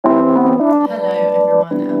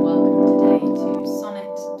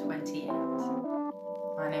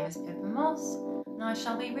I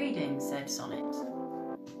shall be reading said sonnet.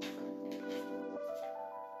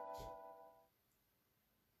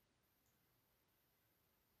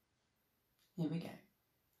 Here we go.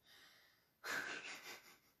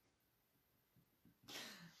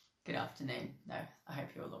 Good afternoon. No, I hope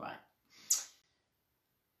you're all right.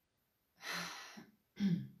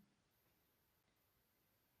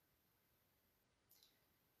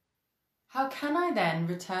 How can I then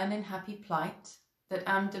return in happy plight, that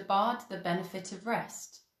am debarred the benefit of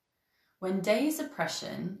rest, when day's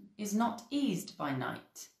oppression is not eas'd by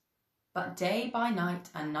night, but day by night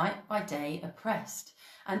and night by day oppressed,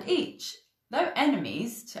 and each, though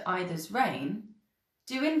enemies to either's reign,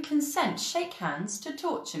 do in consent shake hands to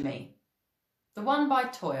torture me, the one by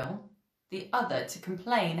toil, the other to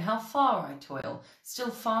complain how far I toil,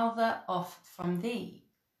 still farther off from thee.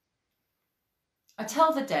 I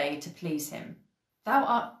tell the day to please him, thou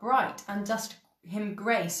art bright and dost him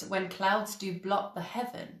grace when clouds do blot the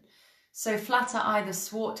heaven, so flatter I the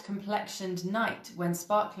swart-complexion'd night when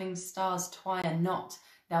sparkling stars twire not,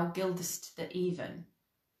 thou gild'st the even.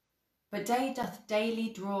 But day doth daily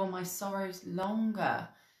draw my sorrows longer,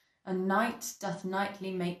 and night doth nightly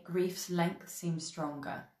make grief's length seem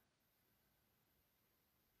stronger.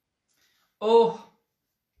 Oh,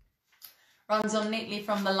 runs on neatly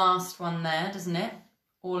from the last one there, doesn't it?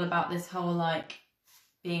 All about this whole like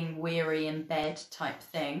being weary in bed type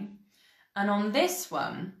thing. And on this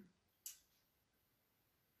one,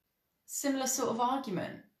 similar sort of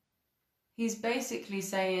argument. He's basically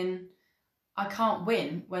saying, I can't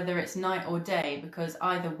win whether it's night or day, because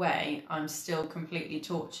either way, I'm still completely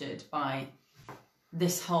tortured by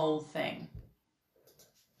this whole thing.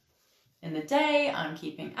 In the day, I'm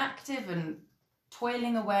keeping active and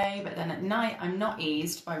toiling away, but then at night, I'm not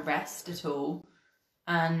eased by rest at all.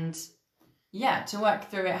 And yeah, to work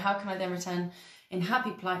through it, how can I then return in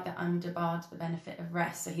happy plight that I'm debarred the benefit of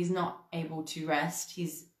rest? So he's not able to rest.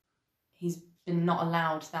 He's been not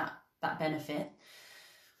allowed that benefit.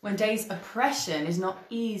 When day's oppression is not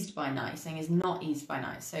eased by night, saying is not eased by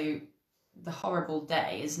night. So the horrible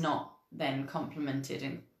day is not then complemented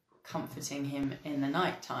and comforting him in the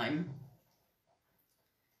night time.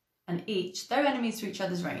 And each, though enemies to each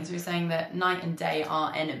other's reign, so we're saying that night and day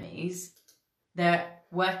are enemies, they're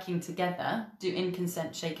working together, do in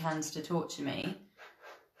consent shake hands to torture me,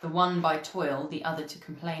 the one by toil, the other to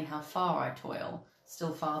complain how far I toil,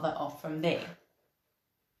 still farther off from thee.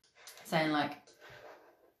 Saying like,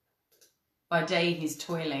 by day he's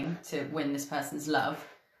toiling to win this person's love,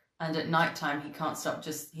 and at night time he can't stop,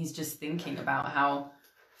 he's just thinking about how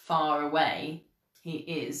far away he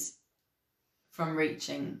is from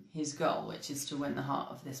reaching his goal, which is to win the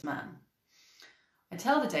heart of this man. I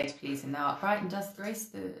tell the day to please him, thou art bright and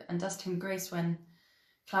dost him grace when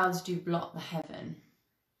clouds do blot the heaven.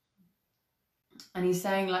 And he's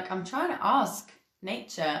saying, like, I'm trying to ask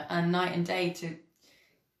nature and night and day to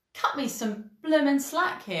cut me some bloomin'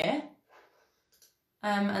 slack here.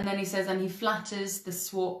 And then he says, and he flatters the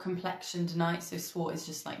swart-complexion'd night. So swart is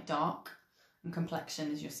just like dark, and complexion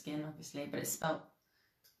is your skin, obviously, but it's spelt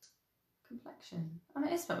complexion. I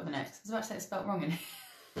mean, it is spelt with an X. I was about to say it's spelt wrong in here.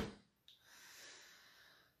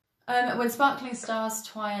 When sparkling stars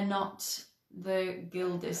twire not, thou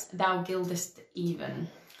gild'st even,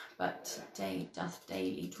 but day doth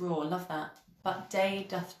daily draw. Love that. But day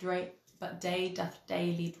doth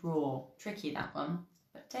daily draw. Tricky, that one.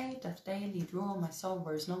 But day doth daily draw my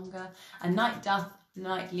sorrows longer, and night doth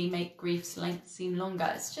nightly make grief's length seem longer.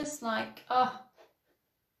 It's just like, oh.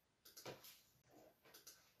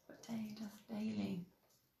 But day doth daily.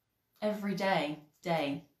 Every day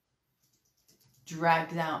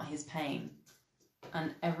drags out his pain,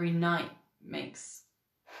 and every night makes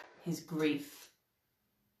his grief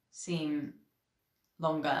seem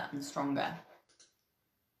longer and stronger.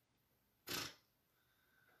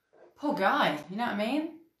 Poor guy, you know what I mean?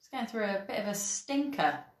 He's going through a bit of a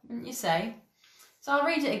stinker, wouldn't you say? So I'll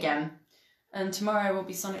read it again, and tomorrow will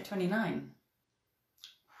be Sonnet 29.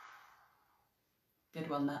 Good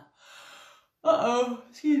one, that. Uh-oh,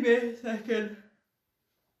 excuse me a second.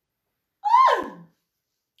 Ah!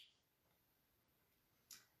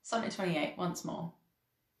 Sonnet 28, once more.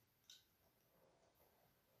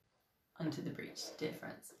 Unto the breach, dear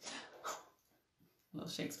friends. A little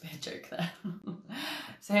Shakespeare joke there.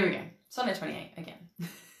 So here we go. Sonnet 28 again.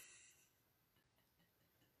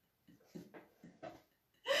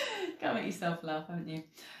 Can't make yourself laugh, haven't you?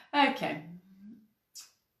 Okay.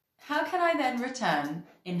 How can I then return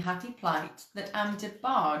in happy plight that am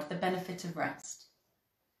debarred the benefit of rest,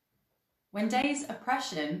 when day's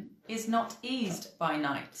oppression is not eased by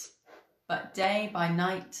night, but day by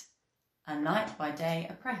night and night by day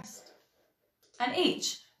oppressed? and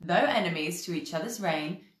each, though enemies to each other's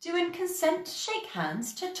reign, do in consent shake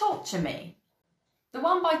hands to torture me. The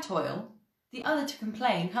one by toil, the other to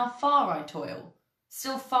complain how far I toil,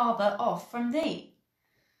 still farther off from thee.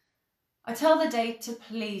 I tell the day to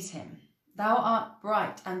please him, thou art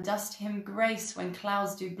bright and dost him grace when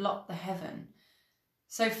clouds do blot the heaven.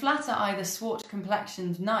 So flatter I the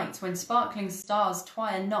swart-complexion'd night, when sparkling stars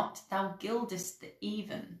twire not, thou gild'st the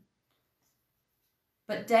even.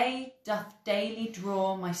 But day doth daily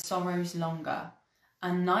draw my sorrows longer,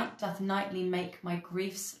 and night doth nightly make my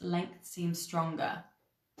grief's length seem stronger.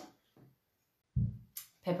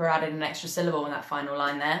 Pippa added an extra syllable in that final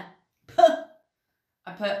line there.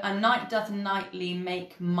 I put, a night doth nightly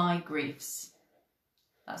make my griefs.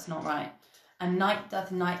 That's not right. A night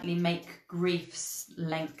doth nightly make grief's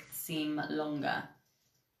length seem longer.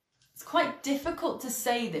 It's quite difficult to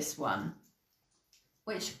say this one,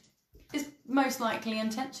 which is most likely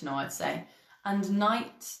intentional, I'd say. And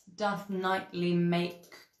night doth nightly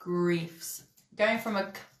make griefs. Going from a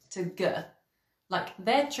k to g, like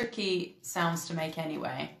they're tricky sounds to make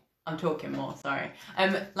anyway. I'm talking more, sorry.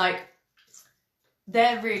 Like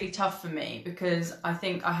they're really tough for me because I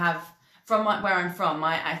think I have, from where I'm from,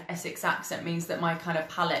 my Essex accent means that my kind of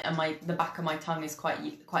palate and the back of my tongue is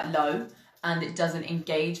quite low and it doesn't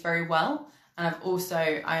engage very well. And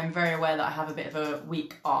I am very aware that I have a bit of a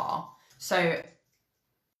weak R. So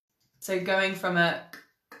going from a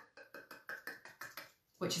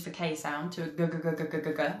which is the K sound, to a g,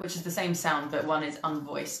 which is the same sound, but one is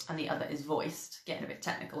unvoiced and the other is voiced. Getting a bit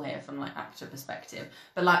technical here from like actor perspective.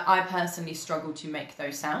 But like I personally struggle to make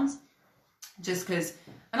those sounds just because,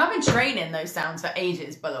 and I've been training those sounds for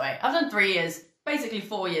ages, by the way. I've done 3 years, basically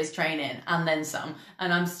 4 years training and then some,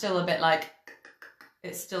 and I'm still a bit like,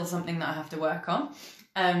 it's still something that I have to work on.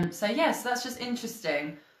 So yes, that's just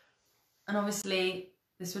interesting. And obviously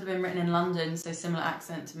this would have been written in London, so similar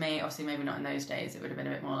accent to me. Obviously, maybe not in those days. It would have been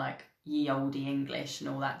a bit more like ye olde English and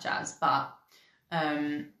all that jazz. But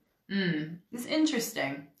it's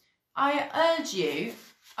interesting. I urge you,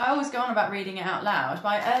 I always go on about reading it out loud, but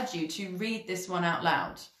I urge you to read this one out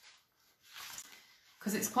loud.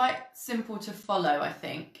 Because it's quite simple to follow, I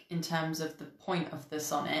think, in terms of the point of the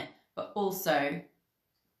sonnet, but also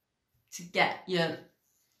to get your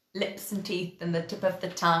lips and teeth and the tip of the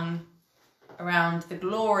tongue around the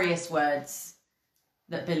glorious words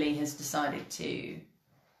that Billy has decided to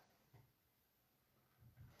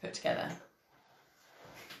put together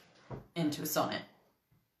into a sonnet.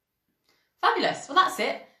 Fabulous. Well, that's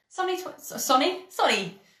it. Sonnet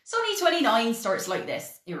 29 starts like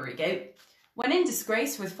this. Here we go. When in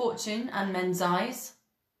disgrace with fortune and men's eyes.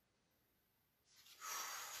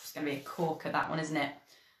 It's going to be a corker, that one, isn't it?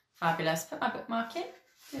 Fabulous. Put my bookmark in.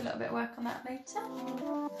 Do a little bit of work on that later.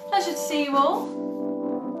 Pleasure to see you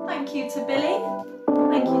all. Thank you to Billy.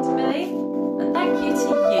 Thank you to Billy. And thank you to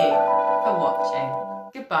you for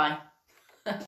watching. Goodbye.